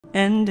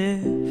And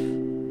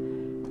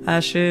if I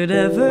should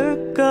ever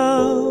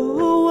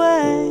go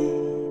away,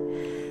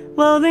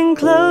 well then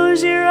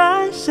close your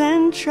eyes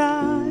and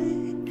try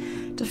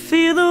to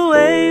feel the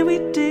way we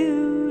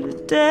do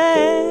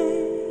today.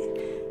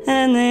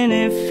 And then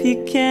if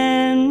you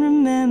can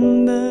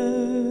remember,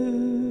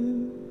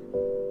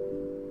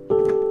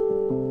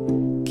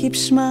 keep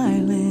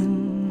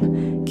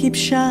smiling, keep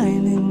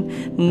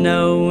shining,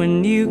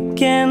 knowing you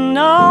can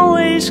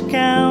always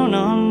count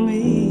on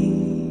me.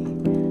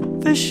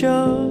 For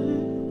sure,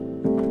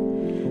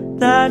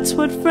 that's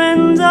what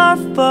friends are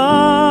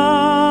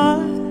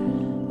for.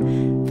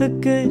 For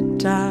good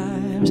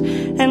times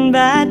and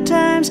bad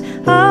times,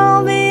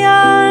 I'll be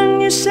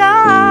on your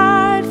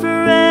side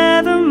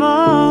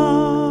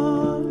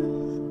forevermore.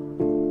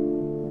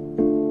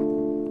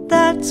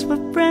 That's what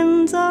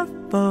friends are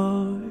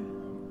for.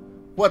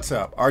 What's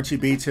up, Archie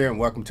Beats here, and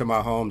welcome to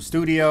my home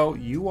studio.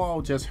 You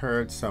all just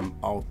heard some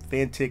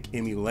authentic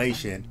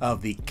emulation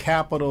of the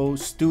Capitol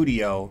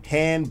Studio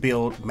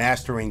hand-built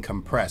mastering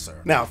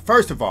compressor. Now,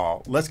 first of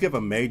all, let's give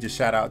a major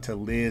shout out to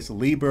Liz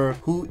Lieber,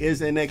 who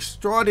is an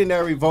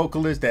extraordinary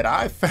vocalist that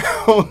I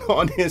found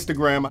on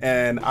Instagram,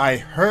 and I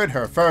heard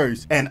her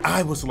first, and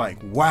I was like,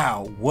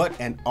 wow, what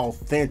an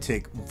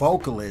authentic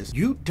vocalist.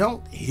 You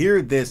don't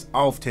hear this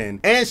often.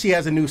 And she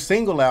has a new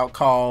single out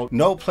called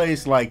No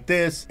Place Like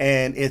This,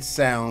 and it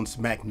sounds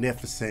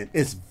magnificent.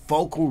 It's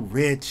vocal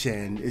rich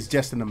and it's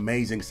just an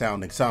amazing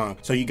sounding song.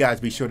 So you guys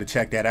be sure to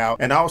check that out.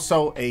 And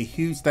also a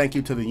huge thank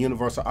you to the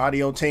Universal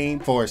Audio team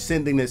for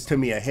sending this to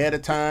me ahead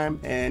of time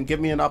and give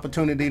me an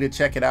opportunity to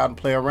check it out and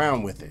play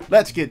around with it.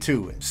 Let's get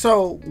to it.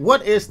 So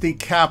what is the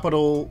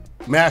Capitol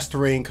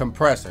Mastering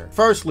Compressor?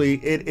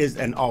 Firstly, it is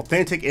an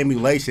authentic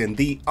emulation,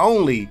 the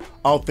only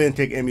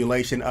authentic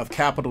emulation of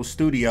Capitol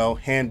Studio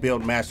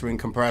hand-built mastering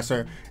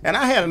compressor. And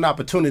I had an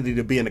opportunity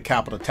to be in the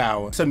Capitol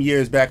Tower some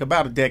years back,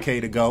 about a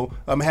decade ago.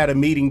 Had a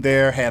meeting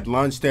there, had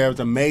lunch there. It was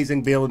an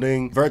amazing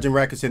building. Virgin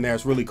Records in there.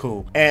 It's really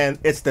cool. And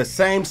it's the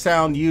same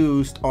sound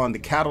used on the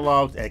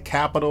catalogs at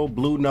Capitol,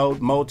 Blue Note,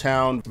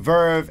 Motown,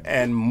 Verve,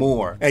 and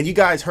more. And you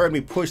guys heard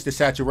me push the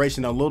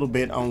saturation a little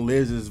bit on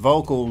Liz's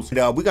vocals.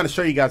 We're going to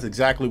show you guys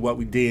exactly what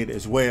we did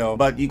as well.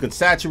 But you can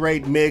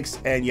saturate, mix,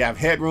 and you have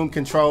headroom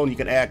control, and you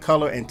can add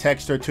color and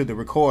texture to the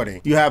recording.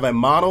 You have a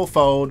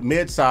monofold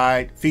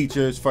mid-side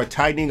features for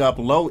tightening up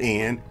low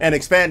end and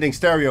expanding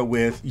stereo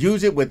width.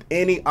 Use it with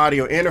any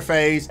audio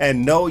interface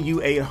and no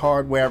UAD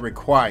hardware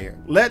required.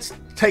 Let's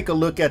take a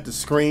look at the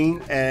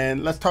screen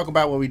and let's talk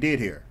about what we did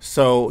here.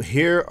 So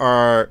here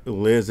are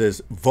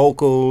Liz's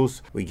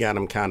vocals. We got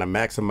them kind of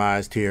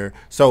maximized here.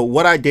 So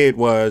what I did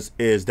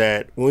is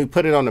that when we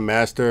put it on the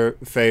master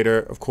fader,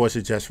 of course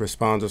it just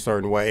responds a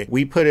certain way.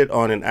 We put it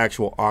on an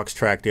actual aux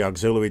track, the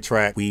auxiliary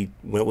track. We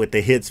went with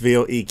the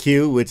Hitsville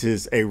EQ, which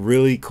is a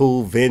really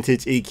cool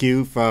vintage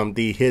EQ from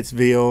the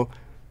Hitsville.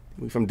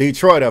 We from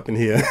Detroit up in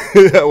here.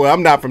 Well,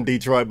 I'm not from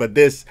Detroit, but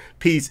this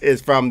piece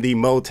is from the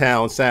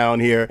Motown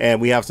sound here,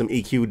 and we have some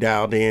EQ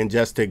dialed in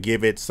just to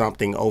give it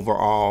something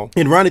overall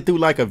and run it through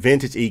like a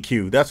vintage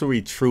EQ. That's what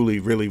we truly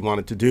really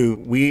wanted to do.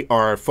 We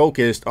are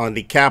focused on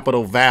the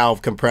Capitol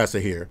valve compressor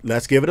here.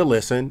 Let's give it a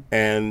listen,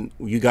 and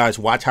you guys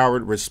watch how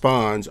it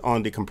responds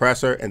on the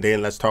compressor, and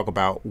then let's talk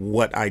about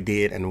what I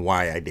did and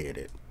why I did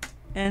it.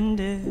 And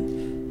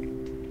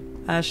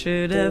if I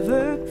should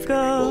ever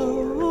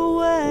go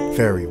away,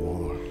 very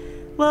warm.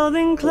 Well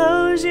then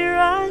close your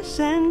eyes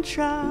and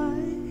try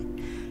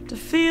to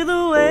feel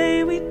the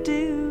way we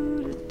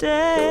do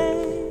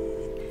today.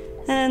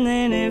 And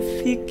then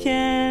if you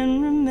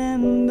can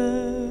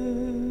remember,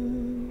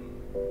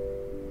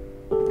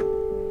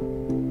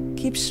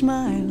 keep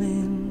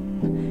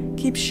smiling,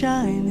 keep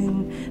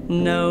shining,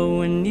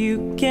 knowing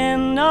you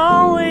can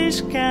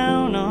always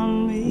count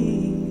on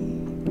me.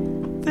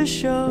 For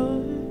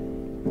sure,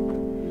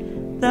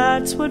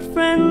 that's what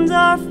friends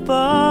are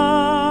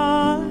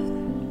for.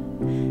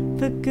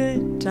 For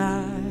good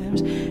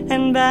times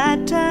and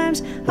bad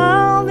times,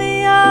 I'll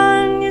be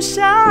on your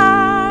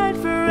side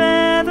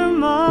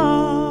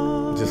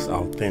forevermore. Just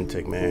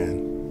authentic,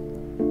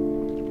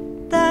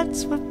 man.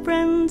 That's what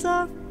friends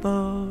are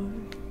for.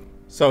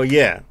 So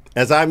yeah,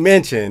 as I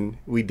mentioned,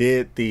 we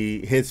did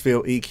the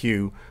Hitsville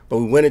EQ, but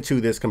we went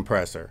into this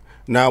compressor.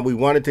 Now we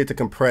wanted it to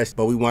compress,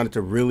 but we wanted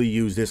to really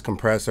use this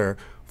compressor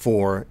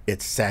for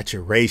its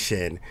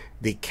saturation,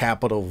 the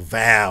Capitol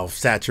valve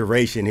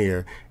saturation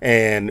here.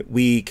 And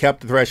we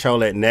kept the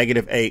threshold at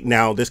 -8.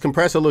 Now this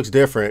compressor looks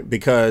different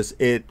because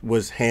it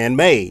was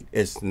handmade.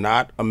 It's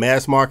not a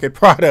mass market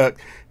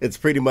product. It's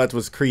pretty much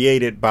was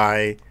created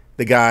by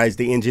the guys,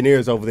 the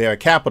engineers over there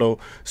at Capitol.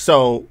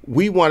 So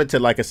we wanted to,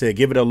 like I said,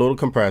 give it a little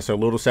compressor, a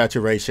little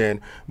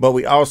saturation, but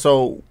we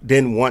also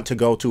didn't want to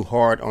go too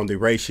hard on the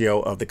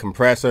ratio of the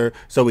compressor.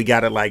 So we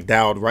got it like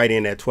dialed right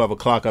in at 12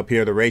 o'clock up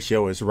here. The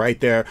ratio is right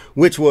there,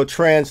 which will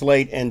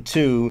translate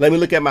into, let me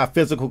look at my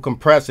physical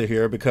compressor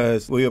here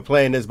because we were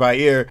playing this by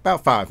ear,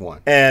 about 5.1.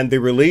 And the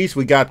release,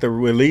 we got the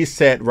release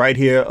set right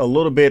here, a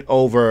little bit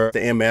over the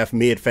MF,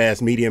 mid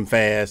fast, medium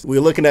fast. We're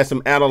looking at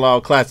some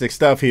analog classic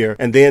stuff here.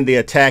 And then the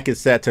attack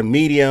is set to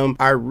medium.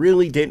 I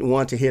really didn't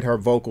want to hit her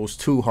vocals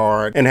too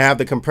hard and have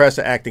the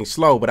compressor acting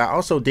slow, but I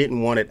also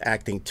didn't want it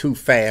acting too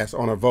fast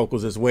on her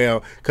vocals as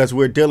well, because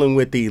we're dealing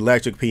with the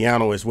electric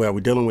piano as well.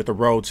 We're dealing with the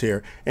Rhodes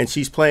here, and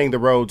she's playing the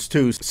Rhodes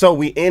too. So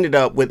we ended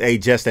up with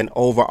just an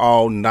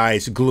overall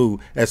nice glue.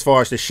 As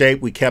far as the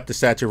shape, we kept the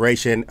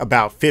saturation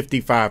about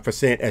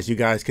 55%, as you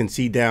guys can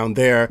see down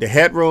there. The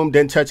headroom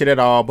didn't touch it at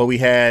all, but we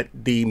had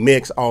the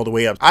mix all the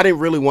way up. I didn't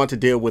really want to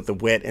deal with the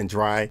wet and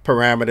dry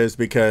parameters,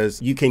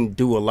 because you can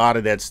do a lot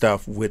of that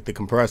stuff with the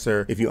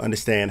compressor if you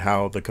understand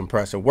how the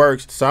compressor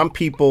works. Some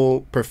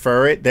people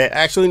prefer it that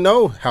actually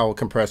know how a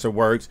compressor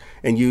works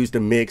and use the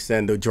mix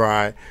and the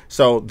dry.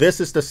 So this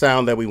is the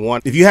sound that we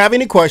want. If you have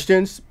any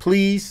questions,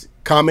 please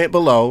comment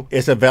below.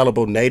 It's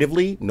available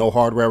natively, no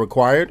hardware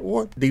required,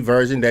 or the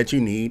version that you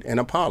need in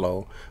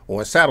Apollo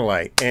or a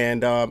satellite.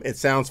 And it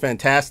sounds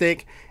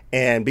fantastic.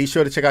 And be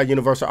sure to check out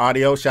Universal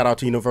Audio. Shout out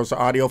to Universal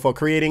Audio for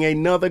creating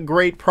another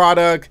great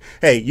product.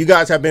 Hey, you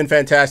guys have been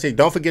fantastic.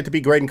 Don't forget to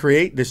be great and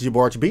create. This is your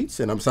boy Archie Beats,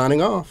 and I'm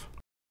signing off.